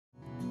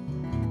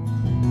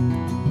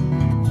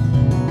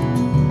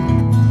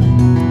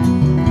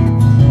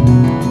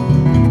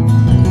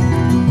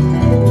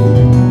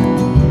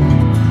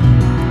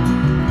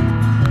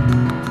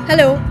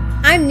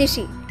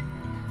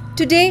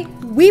Today,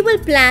 we will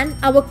plan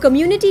our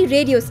community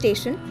radio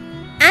station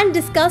and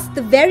discuss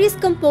the various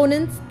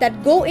components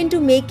that go into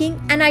making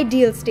an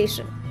ideal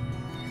station.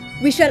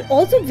 We shall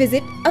also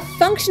visit a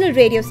functional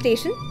radio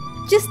station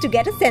just to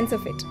get a sense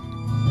of it.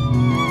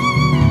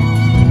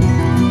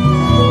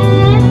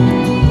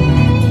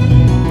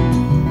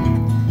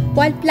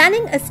 While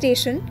planning a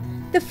station,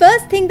 the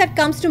first thing that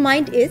comes to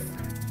mind is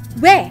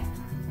where?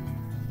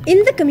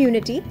 In the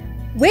community,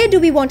 where do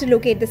we want to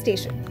locate the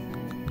station?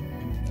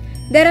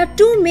 There are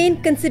two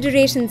main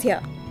considerations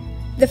here.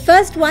 The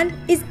first one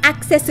is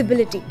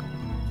accessibility.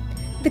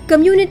 The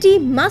community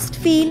must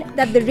feel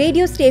that the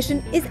radio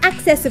station is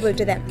accessible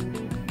to them.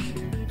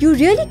 You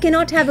really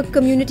cannot have a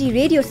community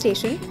radio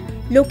station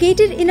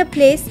located in a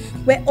place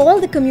where all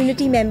the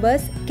community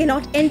members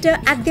cannot enter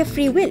at their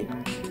free will.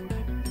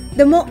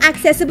 The more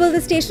accessible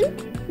the station,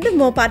 the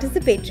more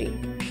participatory.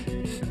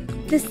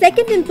 The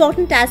second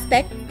important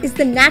aspect is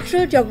the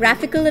natural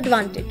geographical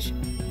advantage.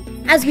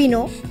 As we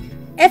know,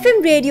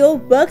 FM radio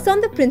works on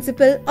the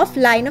principle of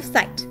line of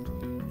sight.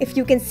 If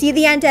you can see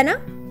the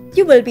antenna,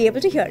 you will be able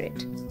to hear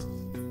it.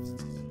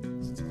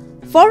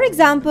 For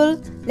example,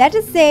 let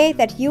us say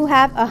that you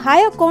have a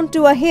higher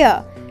contour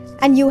here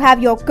and you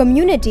have your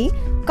community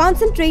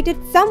concentrated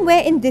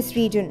somewhere in this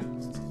region.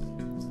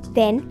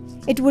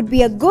 Then, it would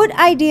be a good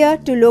idea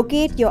to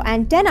locate your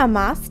antenna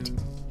mast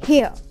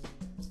here.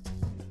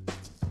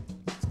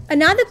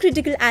 Another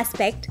critical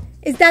aspect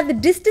is that the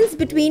distance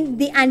between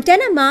the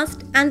antenna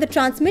mast and the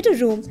transmitter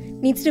room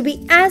needs to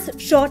be as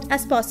short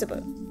as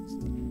possible.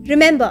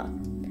 Remember,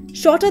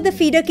 shorter the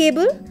feeder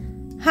cable,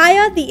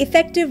 higher the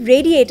effective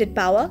radiated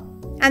power,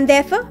 and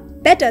therefore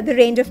better the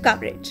range of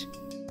coverage.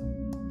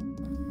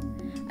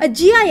 A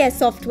GIS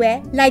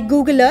software like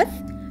Google Earth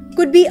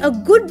could be a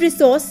good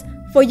resource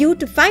for you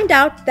to find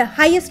out the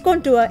highest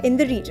contour in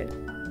the region.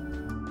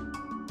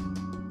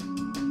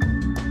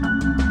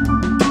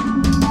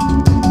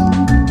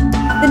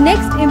 The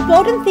next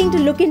important thing to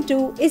look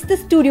into is the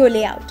studio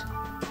layout.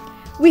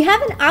 We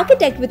have an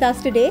architect with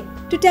us today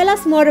to tell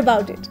us more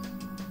about it.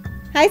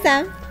 Hi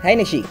Sam. Hi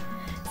Nishi.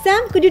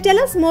 Sam, could you tell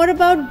us more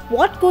about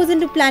what goes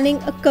into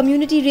planning a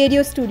community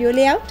radio studio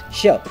layout?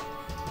 Sure.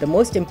 The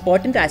most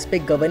important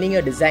aspect governing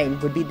your design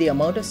would be the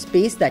amount of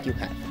space that you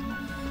have.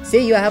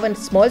 Say you have a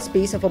small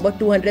space of about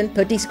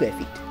 230 square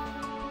feet.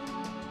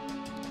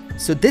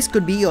 So this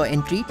could be your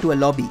entry to a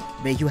lobby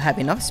where you have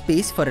enough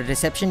space for a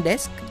reception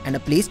desk and a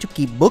place to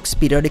keep books,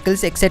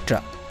 periodicals,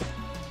 etc.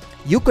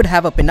 You could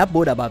have a pin-up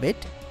board above it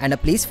and a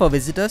place for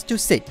visitors to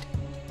sit.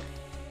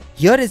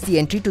 Here is the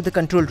entry to the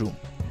control room.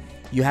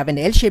 You have an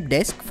L-shaped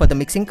desk for the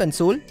mixing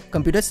console,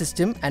 computer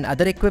system and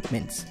other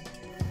equipments.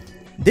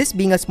 This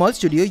being a small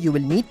studio, you will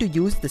need to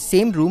use the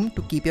same room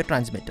to keep your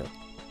transmitter.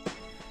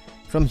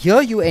 From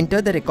here you enter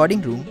the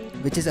recording room,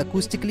 which is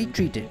acoustically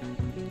treated.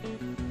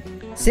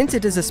 Since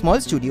it is a small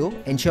studio,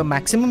 ensure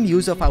maximum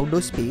use of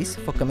outdoor space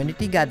for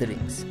community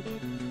gatherings.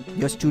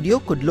 Your studio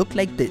could look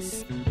like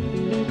this.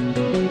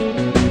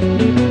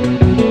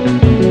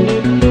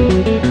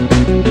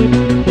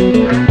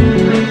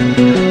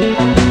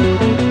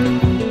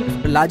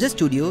 For a larger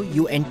studio,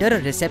 you enter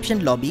a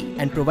reception lobby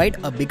and provide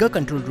a bigger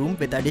control room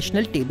with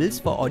additional tables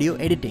for audio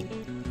editing.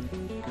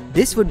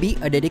 This would be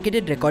a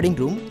dedicated recording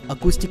room,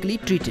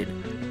 acoustically treated.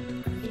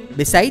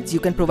 Besides, you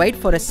can provide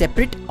for a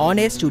separate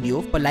on-air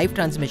studio for live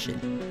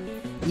transmission.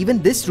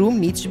 Even this room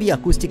needs to be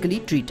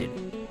acoustically treated.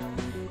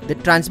 The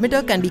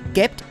transmitter can be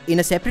kept in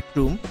a separate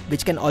room,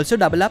 which can also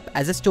double up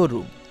as a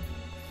storeroom.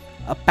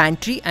 A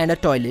pantry and a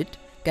toilet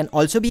can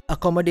also be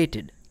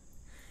accommodated.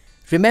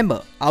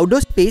 Remember,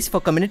 outdoor space for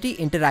community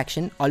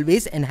interaction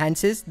always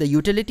enhances the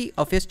utility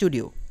of your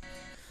studio.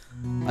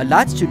 A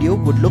large studio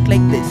would look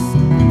like this.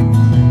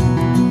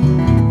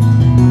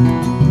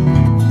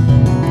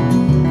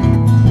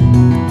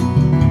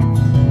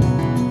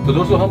 तो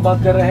दोस्तों हम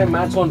बात कर रहे हैं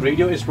maths on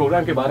radio इस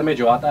programme के बारे में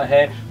जो आता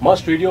है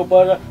मस्ट रेडियो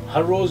पर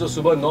हर रोज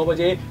सुबह 9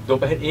 बजे,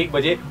 दोपहर 1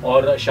 बजे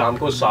और शाम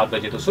को 7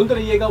 बजे। तो सुनते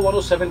रहिएगा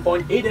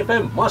 107.8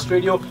 FM मस्ट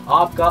रेडियो,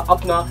 आपका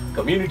अपना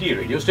community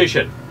radio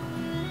station.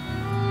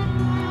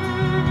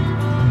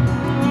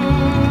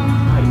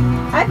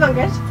 Hi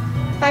Pankaj,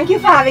 thank you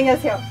for having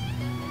us here.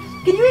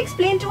 Can you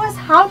explain to us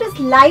how does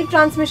live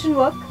transmission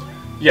work?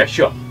 Yeah,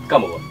 sure.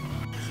 Come over.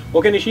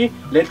 Okay, Nishi,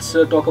 let's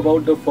talk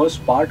about the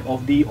first part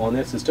of the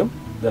on-air system.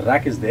 The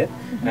rack is there,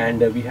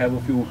 and we have a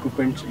few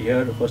equipments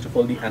here. First of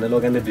all, the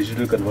analog and the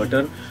digital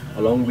converter,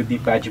 along with the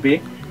patch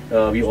bay.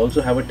 We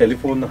also have a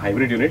telephone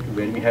hybrid unit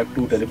where we have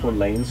 2 telephone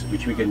lines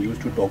which we can use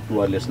to talk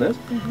to our listeners,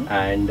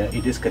 and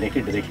it is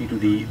connected directly to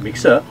the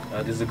mixer.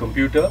 This is a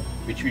computer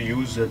which we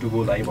use to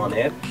go live on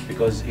air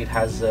because it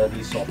has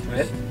the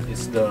software.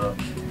 It's the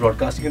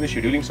broadcasting and the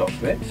scheduling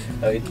software.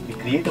 We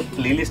create a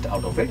playlist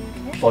out of it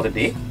for the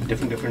day,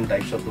 different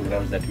types of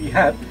programs that we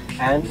have,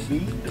 and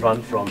we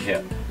run from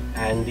here.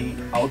 And the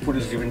output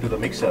is given to the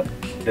mixer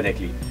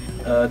directly.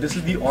 This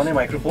is the on-air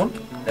microphone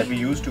that we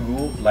use to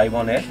go live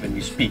on air when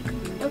we speak.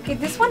 Okay,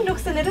 this one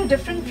looks a little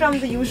different from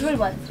the usual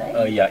ones,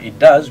 right? Yeah, it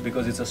does,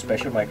 because it's a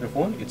special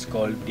microphone. It's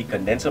called the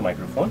condenser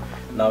microphone.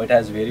 Now it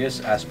has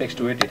various aspects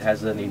to it. It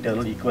has an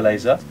internal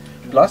equalizer,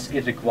 plus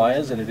it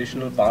requires an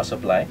additional power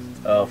supply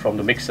from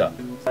the mixer.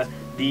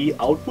 The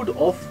output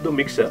of the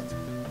mixer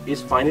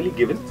is finally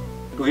given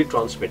to the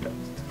transmitter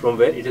from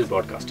where it is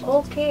broadcasting.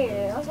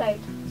 Okay, alright.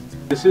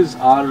 This is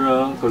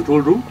our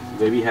control room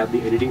where we have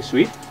the editing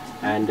suite,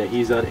 and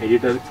he's our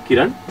editor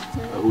Kiran.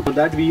 For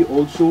that we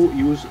also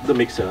use the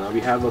mixer. We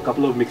have a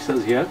couple of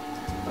mixers here.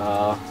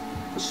 A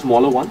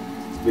smaller one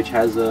which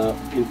has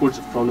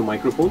inputs from the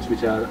microphones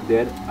which are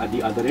there at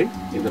the other end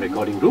in the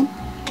recording room,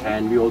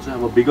 and we also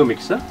have a bigger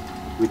mixer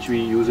which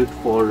we use it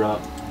for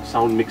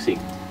sound mixing.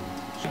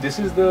 So this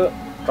is the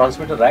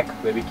transmitter rack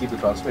where we keep the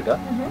transmitter.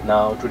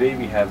 Now today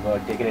we have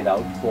taken it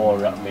out for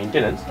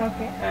maintenance,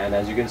 and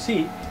as you can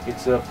see,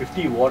 it's a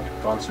 50-watt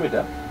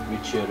transmitter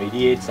which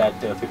radiates at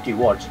 50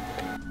 watts.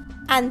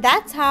 And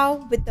that's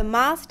how, with the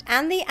mast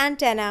and the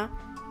antenna,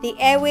 the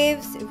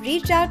airwaves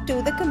reach out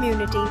to the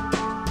community.